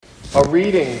A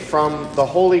reading from the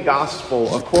Holy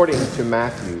Gospel according to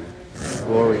Matthew.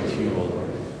 Glory to you, O Lord.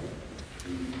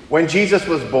 When Jesus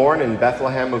was born in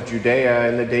Bethlehem of Judea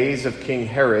in the days of King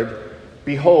Herod,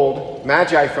 behold,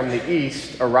 Magi from the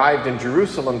east arrived in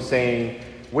Jerusalem, saying,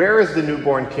 "Where is the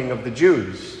newborn King of the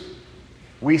Jews?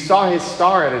 We saw his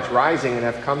star at its rising and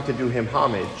have come to do him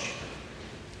homage."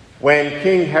 When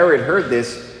King Herod heard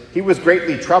this, he was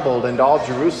greatly troubled, and all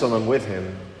Jerusalem with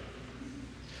him.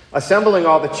 Assembling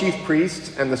all the chief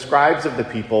priests and the scribes of the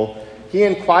people, he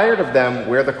inquired of them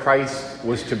where the Christ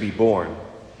was to be born.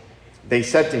 They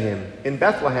said to him, "In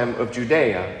Bethlehem of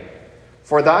Judea,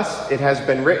 for thus it has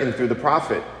been written through the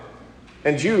prophet,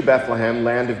 'And you, Bethlehem,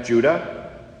 land of Judah,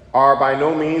 are by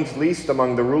no means least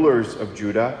among the rulers of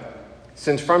Judah,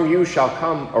 since from you shall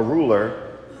come a ruler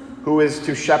who is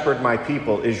to shepherd my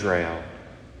people Israel.'"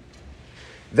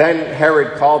 Then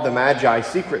Herod called the Magi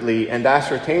secretly and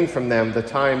ascertained from them the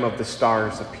time of the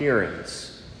star's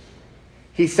appearance.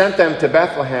 He sent them to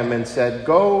Bethlehem and said,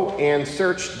 "Go and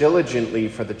search diligently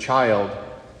for the child.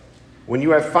 When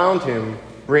you have found him,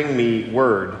 bring me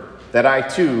word, that I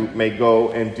too may go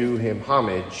and do him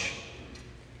homage."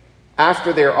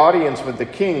 After their audience with the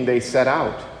king, they set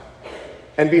out.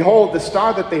 And behold, the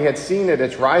star that they had seen at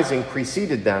its rising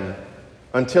preceded them,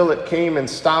 until it came and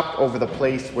stopped over the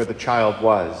place where the child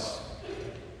was.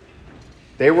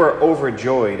 They were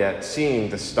overjoyed at seeing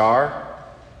the star,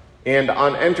 and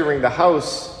on entering the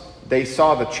house, they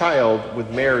saw the child with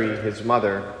Mary, his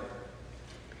mother.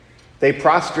 They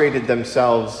prostrated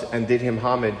themselves and did him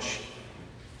homage.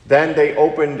 Then they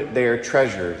opened their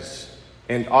treasures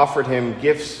and offered him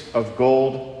gifts of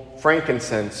gold,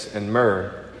 frankincense, and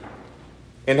myrrh.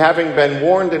 And having been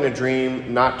warned in a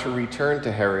dream not to return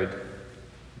to Herod,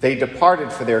 they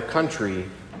departed for their country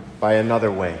by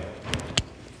another way.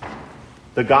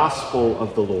 The Gospel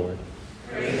of the Lord.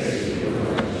 Praise to you,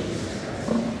 Lord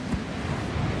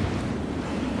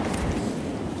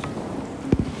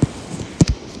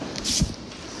Jesus.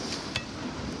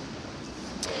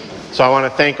 So I want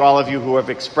to thank all of you who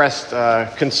have expressed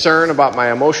concern about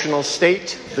my emotional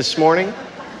state this morning.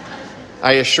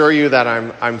 I assure you that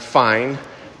I'm fine.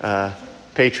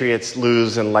 Patriots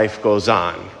lose and life goes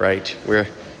on, right?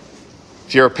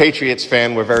 If you're a Patriots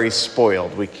fan, we're very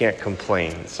spoiled. We can't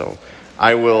complain. So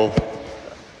I will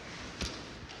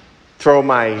throw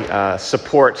my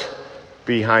support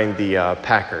behind the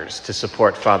Packers to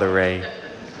support Father Ray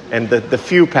and the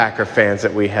few Packer fans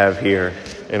that we have here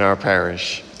in our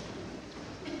parish.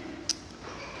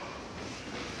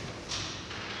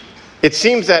 It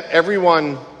seems that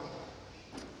everyone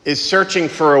is searching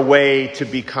for a way to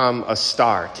become a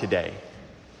star today.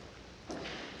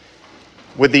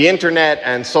 With the internet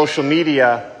and social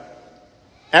media,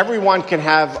 everyone can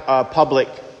have a public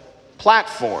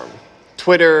platform.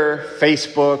 Twitter,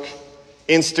 Facebook,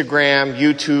 Instagram,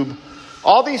 YouTube.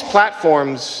 All these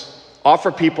platforms offer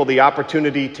people the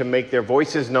opportunity to make their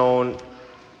voices known,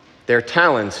 their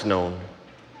talents known.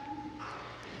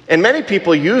 And many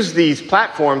people use these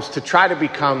platforms to try to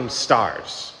become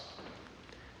stars.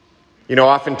 You know,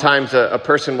 oftentimes a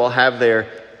person will have their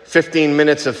 15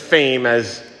 minutes of fame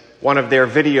as one of their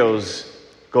videos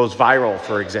goes viral,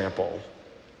 for example.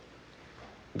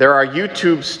 There are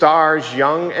YouTube stars,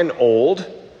 young and old,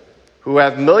 who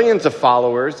have millions of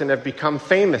followers and have become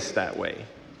famous that way.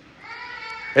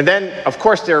 And then, of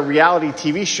course, there are reality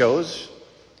TV shows,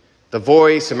 The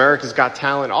Voice, America's Got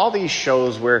Talent, all these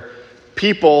shows where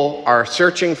people are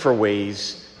searching for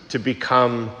ways to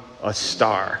become a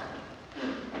star.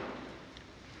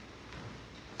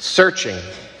 Searching.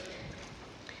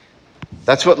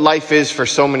 That's what life is for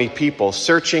so many people,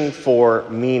 searching for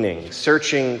meaning,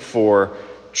 searching for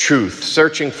truth,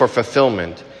 searching for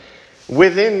fulfillment.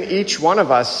 Within each one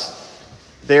of us,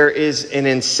 there is an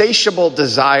insatiable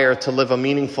desire to live a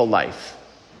meaningful life,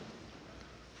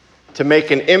 to make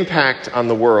an impact on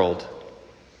the world.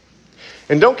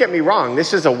 And don't get me wrong,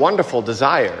 this is a wonderful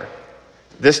desire.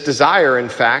 This desire, in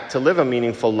fact, to live a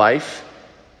meaningful life,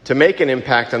 to make an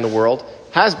impact on the world,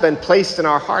 has been placed in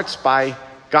our hearts by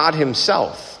God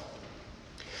himself.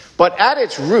 But at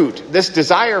its root, this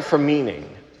desire for meaning,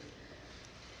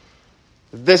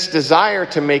 this desire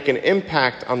to make an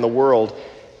impact on the world,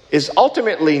 is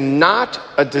ultimately not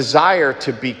a desire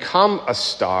to become a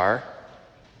star,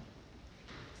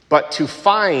 but to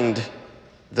find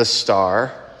the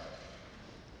star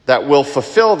that will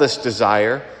fulfill this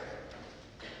desire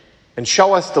and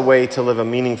show us the way to live a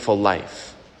meaningful life.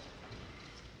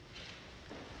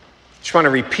 I just want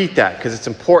to repeat that because it's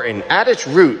important. At its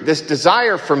root, this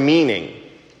desire for meaning,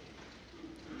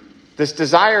 this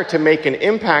desire to make an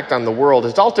impact on the world,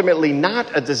 is ultimately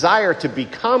not a desire to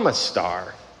become a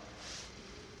star,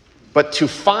 but to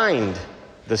find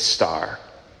the star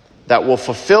that will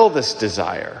fulfill this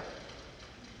desire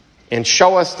and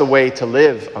show us the way to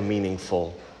live a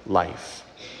meaningful life.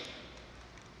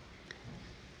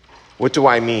 What do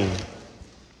I mean?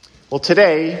 Well,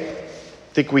 today,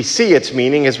 I think we see its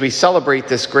meaning as we celebrate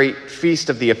this great feast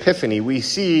of the Epiphany. We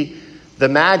see the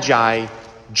Magi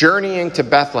journeying to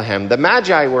Bethlehem. The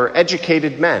Magi were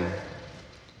educated men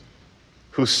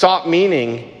who sought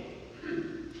meaning,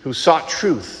 who sought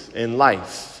truth in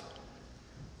life.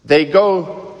 They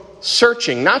go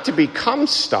searching not to become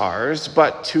stars,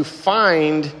 but to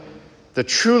find the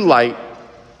true light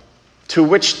to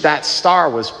which that star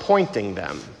was pointing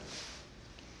them.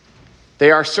 They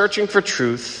are searching for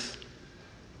truth.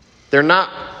 They're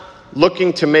not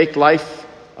looking to make life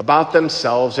about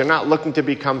themselves. They're not looking to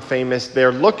become famous.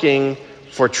 They're looking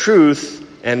for truth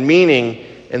and meaning,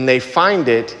 and they find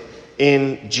it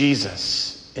in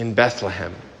Jesus, in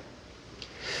Bethlehem.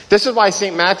 This is why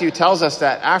St. Matthew tells us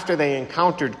that after they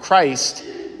encountered Christ,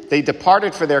 they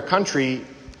departed for their country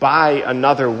by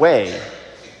another way.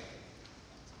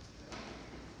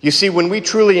 You see, when we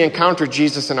truly encounter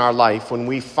Jesus in our life, when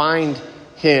we find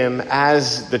him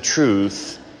as the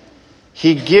truth,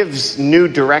 he gives new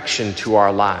direction to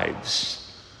our lives,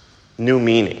 new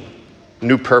meaning,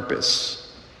 new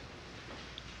purpose.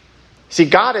 See,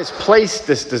 God has placed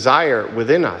this desire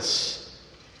within us,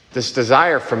 this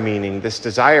desire for meaning, this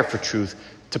desire for truth,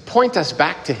 to point us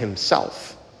back to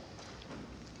himself.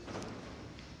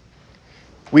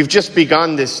 We've just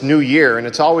begun this new year, and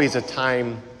it's always a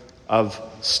time of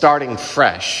starting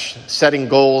fresh, setting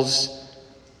goals,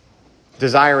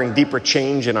 desiring deeper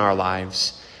change in our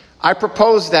lives. I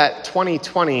propose that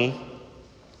 2020,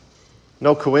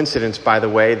 no coincidence, by the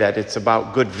way, that it's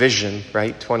about good vision,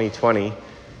 right? 2020.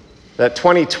 That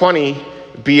 2020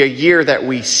 be a year that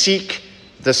we seek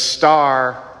the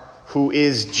star who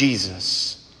is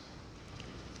Jesus.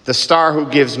 The star who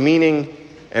gives meaning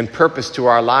and purpose to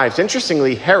our lives.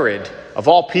 Interestingly, Herod, of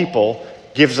all people,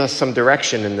 gives us some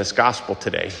direction in this gospel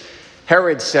today.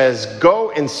 Herod says,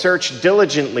 "Go and search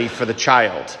diligently for the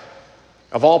child."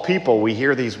 Of all people, we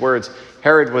hear these words.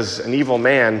 Herod was an evil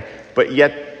man, but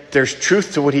yet there's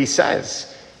truth to what he says.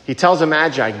 He tells the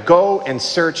Magi, "Go and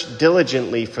search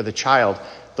diligently for the child."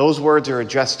 Those words are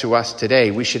addressed to us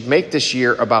today. We should make this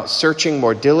year about searching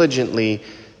more diligently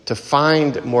to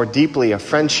find more deeply a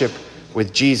friendship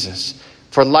with Jesus.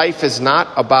 For life is not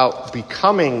about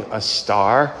becoming a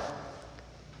star.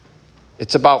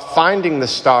 It's about finding the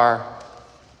star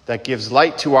that gives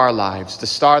light to our lives, the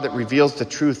star that reveals the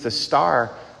truth. The star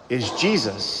is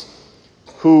Jesus,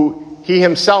 who he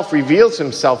himself reveals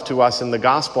himself to us in the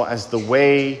gospel as the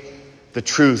way, the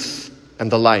truth,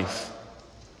 and the life.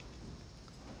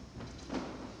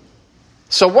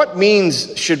 So what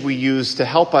means should we use to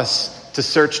help us to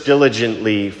search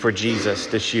diligently for Jesus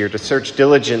this year, to search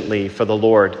diligently for the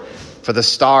Lord, for the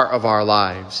star of our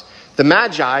lives? The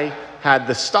Magi had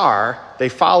the star. They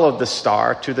followed the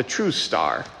star to the true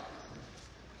star.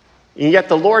 And yet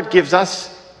the Lord gives us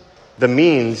the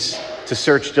means to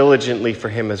search diligently for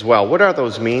him as well. What are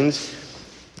those means?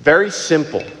 Very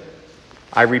simple.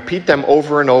 I repeat them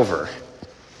over and over.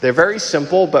 They're very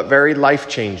simple, but very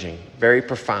life-changing, very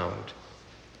profound.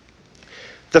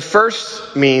 The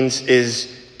first means is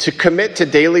to commit to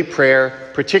daily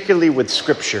prayer, particularly with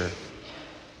Scripture.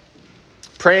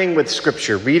 Praying with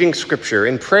Scripture, reading Scripture.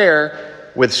 In prayer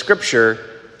with Scripture,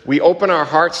 we open our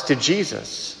hearts to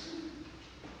Jesus,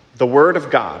 the Word of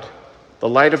God, the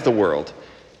light of the world.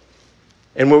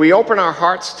 And when we open our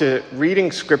hearts to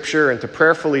reading Scripture and to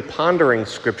prayerfully pondering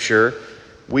Scripture,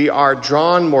 we are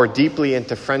drawn more deeply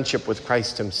into friendship with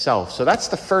Christ himself. So that's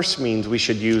the first means we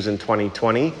should use in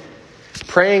 2020,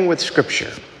 praying with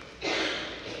Scripture.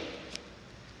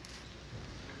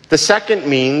 The second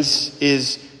means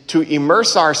is to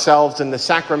immerse ourselves in the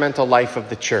sacramental life of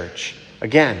the church.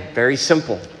 Again, very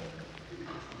simple.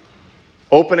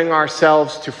 Opening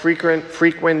ourselves to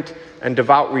frequent and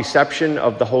devout reception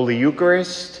of the Holy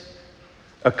Eucharist,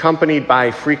 accompanied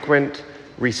by frequent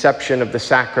reception of the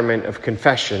sacrament of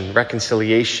confession,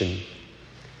 reconciliation.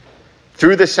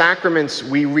 Through the sacraments,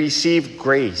 we receive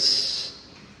grace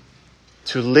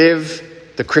to live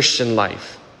the Christian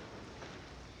life.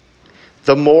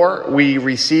 The more we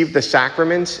receive the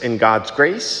sacraments in God's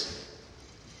grace,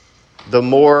 the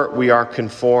more we are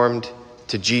conformed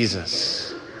to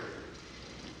Jesus.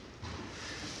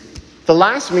 The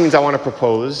last means I want to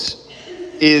propose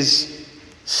is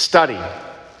study.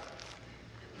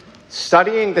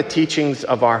 Studying the teachings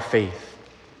of our faith.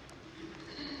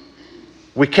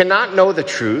 We cannot know the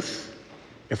truth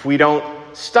if we don't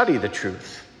study the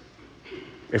truth,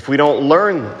 if we don't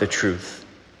learn the truth.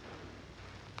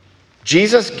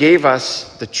 Jesus gave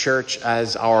us the church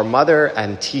as our mother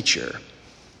and teacher.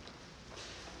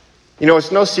 You know,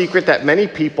 it's no secret that many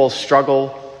people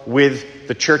struggle with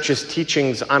the church's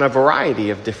teachings on a variety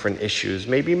of different issues.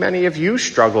 Maybe many of you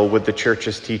struggle with the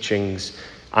church's teachings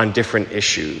on different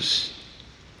issues.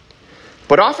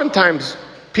 But oftentimes,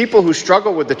 people who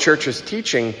struggle with the church's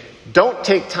teaching don't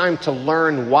take time to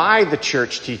learn why the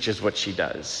church teaches what she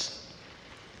does.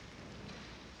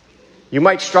 You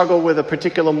might struggle with a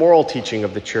particular moral teaching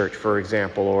of the church, for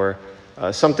example, or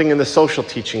something in the social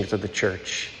teachings of the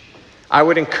church. I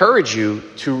would encourage you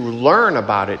to learn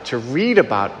about it, to read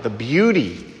about the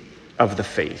beauty of the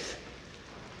faith,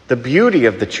 the beauty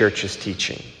of the church's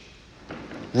teaching.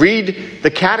 Read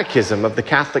the Catechism of the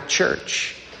Catholic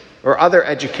Church or other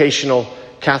educational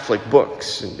Catholic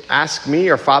books. And ask me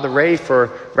or Father Ray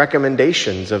for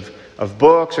recommendations of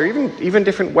books or even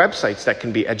different websites that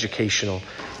can be educational.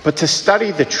 But to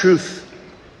study the truth,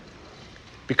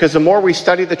 because the more we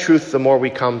study the truth, the more we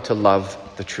come to love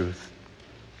the truth.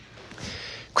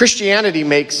 Christianity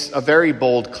makes a very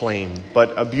bold claim,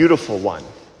 but a beautiful one.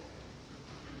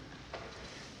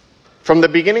 From the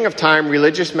beginning of time,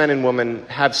 religious men and women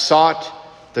have sought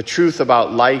the truth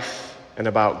about life and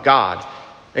about God.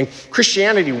 And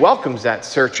Christianity welcomes that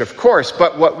search, of course,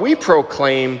 but what we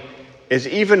proclaim is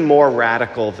even more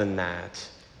radical than that.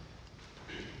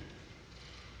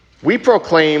 We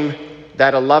proclaim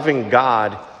that a loving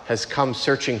God has come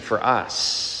searching for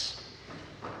us.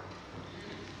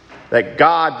 That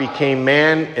God became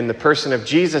man in the person of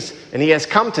Jesus, and he has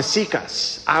come to seek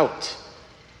us out,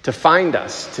 to find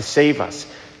us, to save us.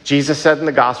 Jesus said in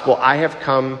the gospel, I have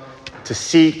come to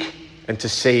seek and to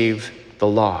save the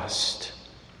lost.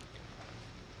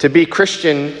 To be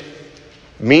Christian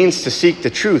means to seek the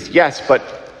truth, yes, but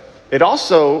it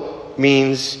also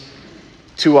means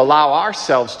to allow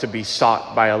ourselves to be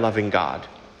sought by a loving God.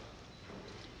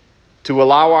 To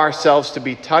allow ourselves to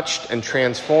be touched and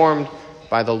transformed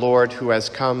by the Lord who has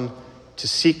come to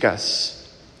seek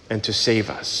us and to save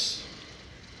us.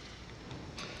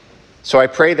 So I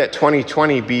pray that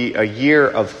 2020 be a year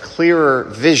of clearer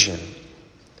vision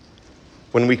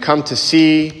when we come to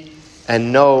see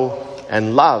and know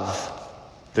and love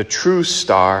the true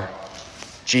star,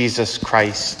 Jesus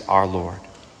Christ our Lord.